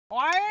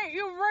Why didn't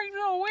you bring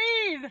the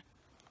weed?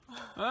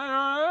 I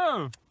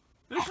don't know.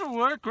 This will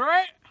work,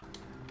 right?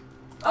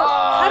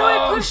 How do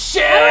I push?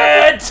 Shit!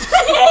 Damn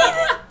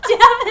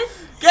it!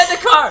 Get in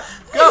the car!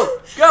 Go!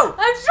 Go! I'm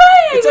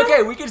trying! It's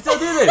okay, we can still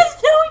do this!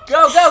 No, we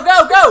Go, go,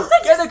 go, go!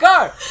 Get in the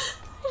car! I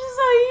just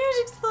saw a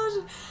huge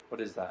explosion. What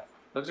is that?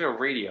 Looks like a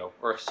radio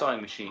or a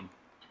sewing machine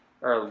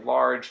or a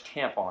large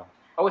tampon.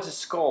 Oh, it's a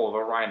skull of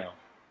a rhino.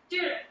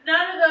 Dude,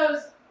 none of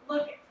those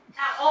look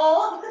at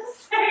all the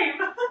same.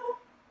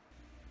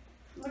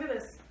 Look at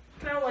this.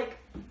 Look how like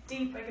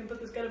deep I can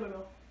put this gun in my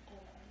mouth.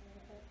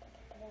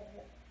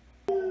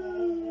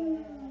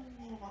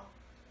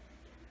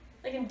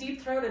 Like in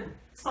deep throated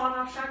sawed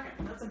off shotgun.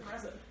 That's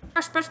impressive.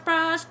 Brush, brush,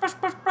 brush, brush,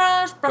 brush,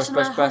 brush, brushing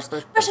my horse,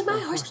 brushing my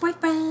horse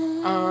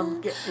boyfriend.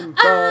 I'm getting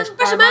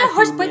brushing my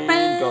horse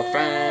boyfriend.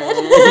 girlfriend.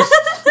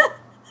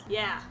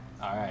 Yeah.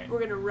 Alright, We're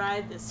gonna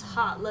ride this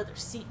hot leather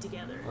seat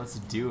together. let's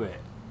do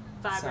it.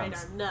 Vibrate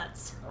Sounds our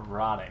nuts.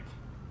 erotic.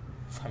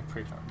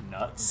 Vibrate our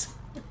nuts.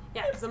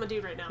 Yeah, because I'm a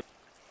dude right now.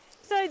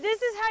 So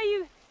this is how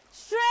you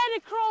shred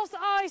across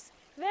ice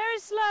very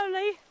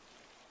slowly.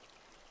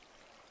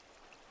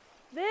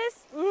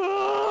 This.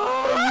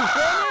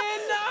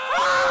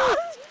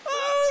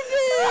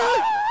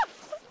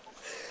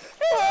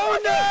 Oh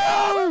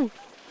no!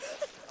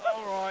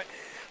 All right.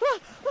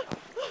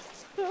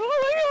 Oh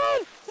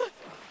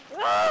my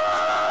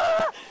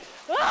God!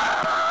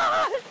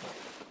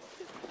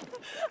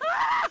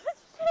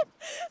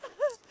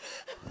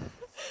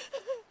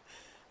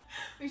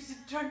 We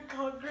should drunk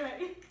call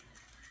Gray.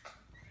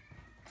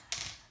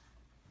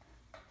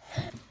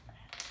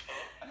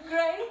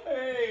 Gray?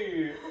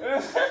 Hey!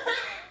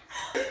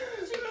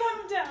 You should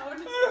come down.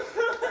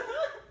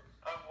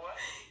 What?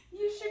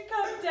 You should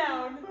come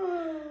down.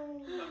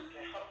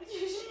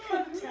 You should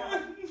come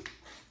down.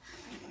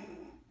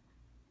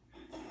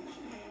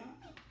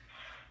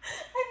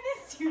 I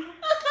miss you.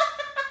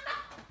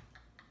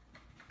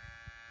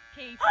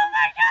 Keith. Oh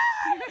my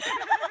God!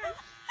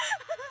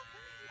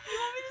 You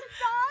want me to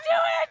stop? Do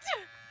it!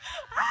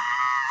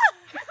 Ah!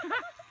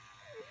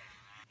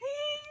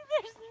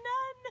 There's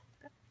none.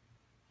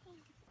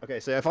 Okay,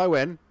 so if I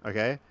win,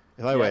 okay,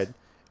 win,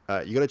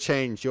 you got to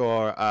change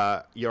your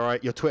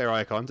Twitter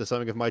icon to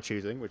something of my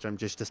choosing, which I'm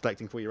just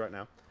selecting for you right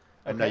now.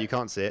 And no, Okay. you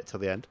can't see it till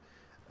the end.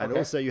 And Okay.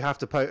 also, you have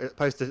to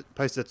post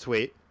a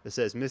tweet that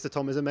says "Mr.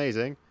 Tom is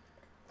amazing,"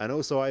 and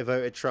also I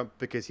voted Trump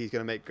because he's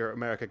going to make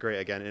America great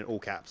again in all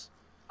caps.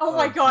 Oh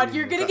my God,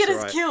 you're gonna That's get us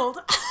alright. killed.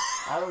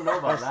 I don't know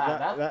about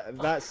that.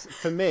 That's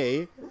for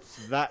me.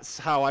 That's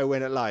how I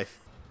win at life.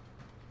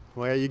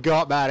 Where you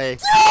got, Maddie?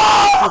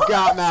 You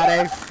got,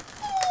 Maddie?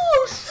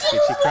 Did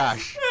she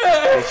crash?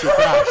 Did she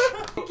crash?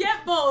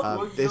 Get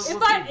both. This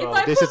If I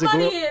This put is a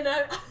money in,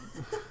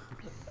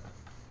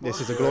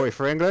 this is a glory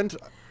for England.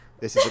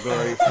 This is a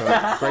glory for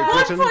Great 1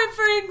 Britain. point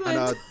for England.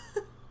 And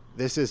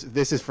this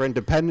is for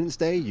Independence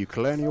Day, you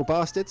colonial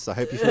bastards. I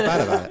hope you feel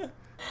bad about it.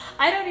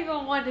 I don't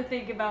even want to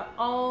think about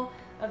all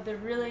of the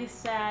really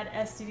sad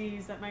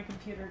STDs that my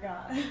computer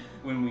got.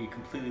 When we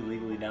completely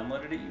legally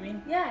downloaded it, you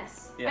mean?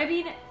 Yes. Yeah. I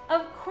mean,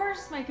 of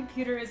course my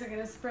computer isn't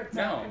going to spritz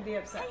out No. and be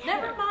upset.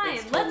 Never mind.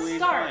 It's Let's totally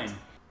start. fine.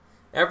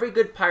 Every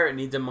good pirate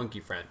needs a monkey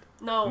friend.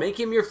 No. Make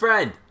him your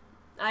friend.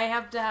 I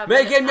have to have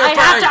Make him your I have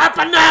friend. to have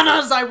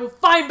bananas. I will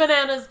find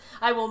bananas.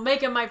 I will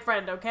make him my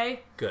friend,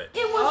 okay? Good.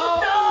 It was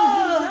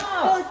enough.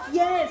 Oh,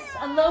 yes.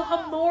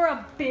 Aloha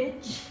Mora,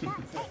 bitch.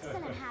 That's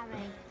excellent,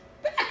 Harry.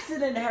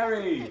 Excellent,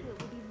 Harry. It will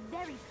be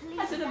very pleased.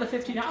 That's another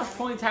 15.5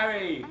 points,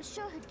 Harry. I'm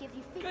sure he'd give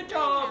you 50. Good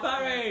job,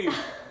 Harry.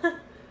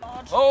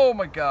 Oh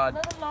my God.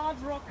 Another large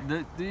rock.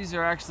 These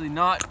are actually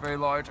not very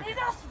large. These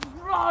are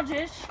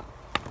largish.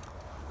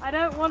 I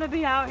don't want to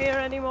be out here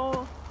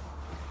anymore.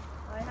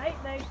 I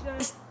hate nature.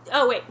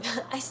 Oh wait,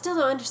 I still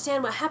don't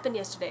understand what happened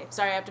yesterday.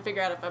 Sorry, I have to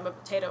figure out if I'm a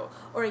potato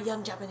or a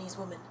young Japanese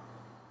woman.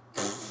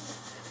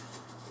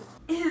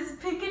 Is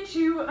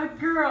Pikachu a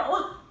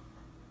girl?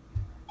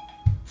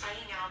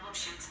 Playing album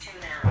shoots 2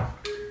 now.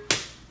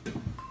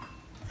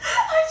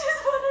 I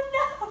just want to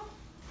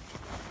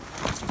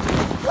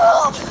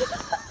know.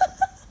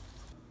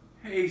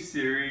 Hey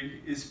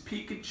Siri, is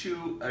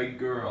Pikachu a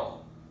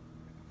girl?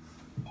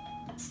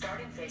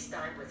 Starting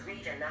FaceTime with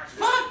Reed and not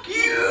Fuck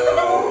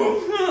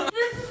you!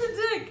 This is a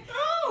dick.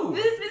 Oh!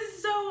 This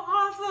is so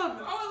awesome.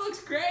 Oh, it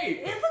looks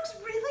great. It looks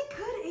really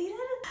good,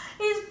 Aidan.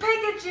 Is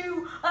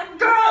Pikachu a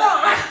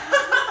girl?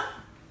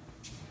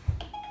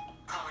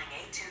 calling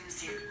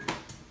 820.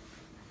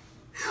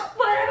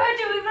 What am I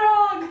doing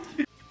wrong?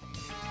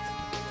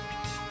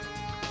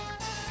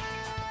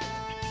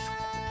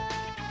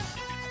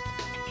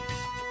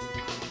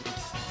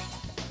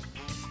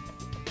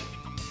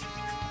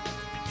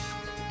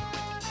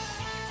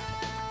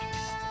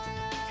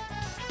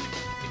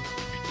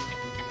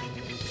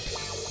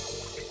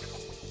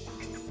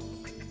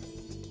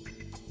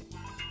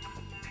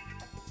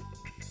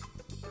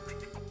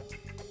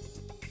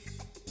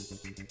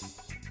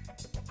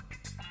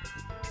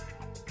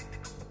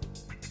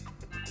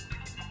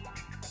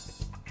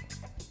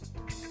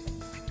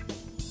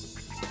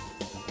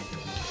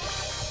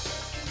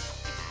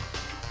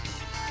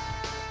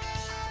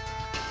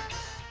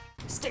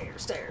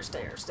 Stairs, stairs,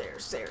 stairs,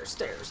 stairs, stairs,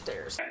 stairs,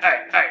 stairs.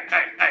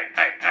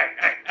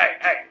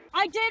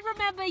 I did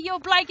remember your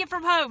blanket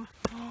from home.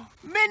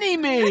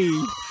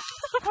 Mini-me!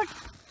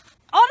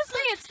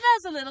 Honestly, it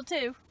smells a little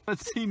too. What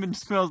semen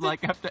smells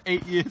like after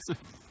 8 years of...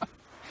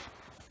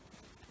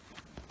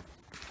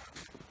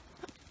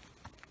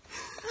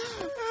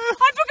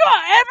 I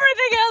forgot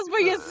everything else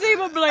but your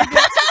semen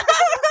blanket.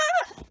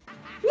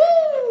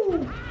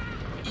 Woo!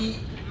 Eat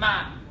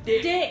my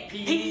dick,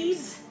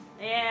 Peas.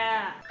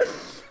 Yeah.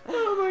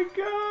 Oh my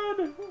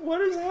god, what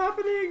is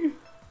happening?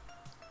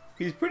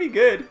 He's pretty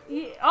good.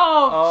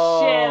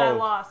 Oh, shit, I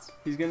lost.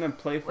 He's gonna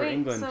play for Wait,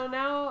 England. so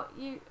now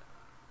you...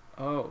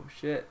 Oh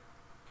shit.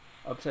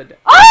 Upside down.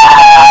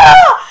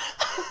 Ah!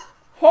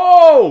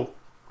 Oh!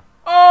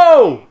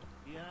 Oh!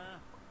 Yeah.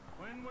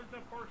 When was the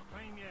first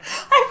time you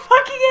I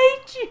fucking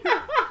hate you.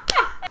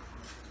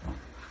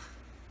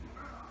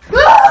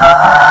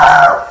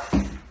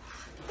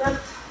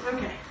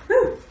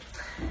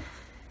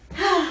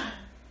 Okay.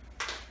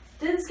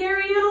 Didn't scare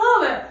me even a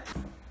little bit.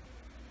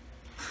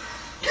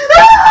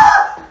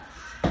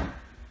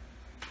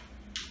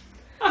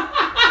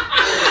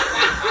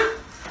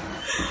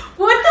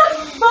 What the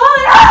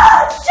fuck?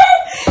 Ah,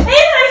 shit! Aidan,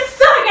 I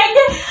suck!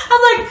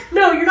 I'm like,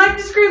 no, you're not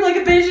gonna scream like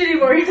a bitch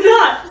anymore. You're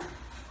not.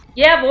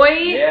 Yeah, boy.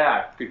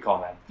 Yeah, good call,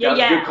 man. Yeah, that was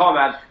yeah. a good call,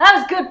 man. That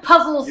was good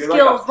puzzle You're like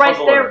skills a right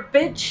puzzler.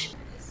 there, bitch.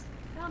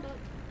 Found it.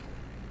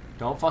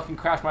 Don't fucking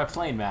crash my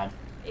plane, man.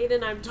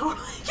 Aidan, I'm totally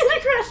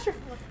gonna crash your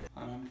phone.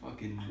 I'm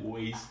fucking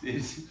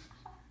wasted.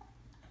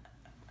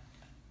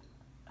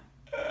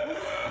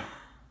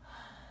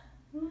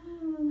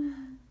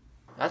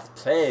 That's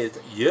please.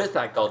 Use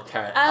that gold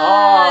carrot.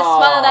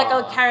 Swallow that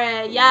gold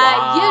carrot. Yeah,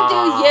 Wow. you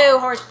do you,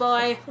 horse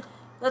boy.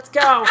 Let's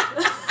go.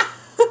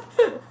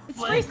 It's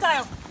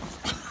freestyle.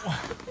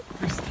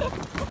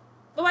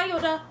 Oh, my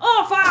Yoda.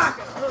 Oh, fuck.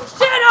 Oh,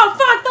 shit. Oh,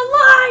 fuck. The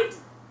light.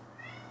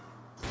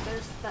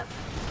 There's that.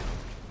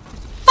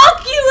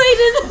 Fuck you,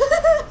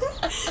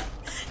 Aidan.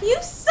 You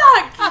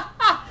suck.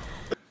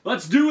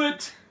 Let's do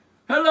it!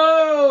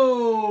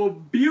 Hello,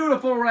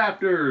 beautiful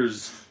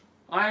raptors!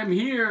 I am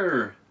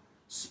here,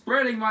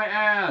 spreading my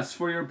ass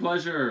for your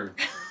pleasure.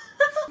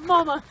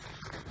 Mama.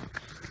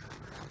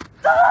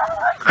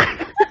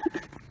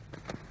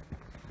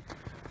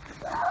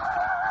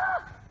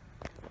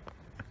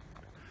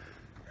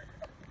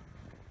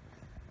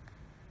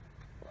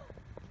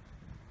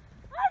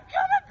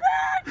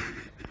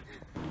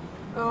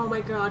 Oh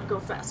my god, go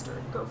faster.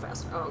 Go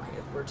faster. Oh,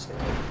 okay, we're just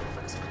gonna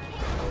go faster.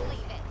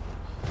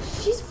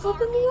 She's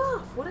flipping me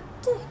off. What a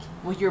dick.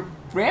 Well, you're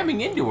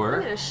ramming into I'm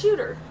her. gonna shoot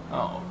her.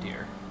 Oh,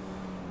 dear.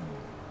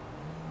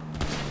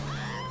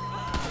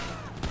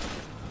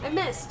 I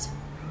missed.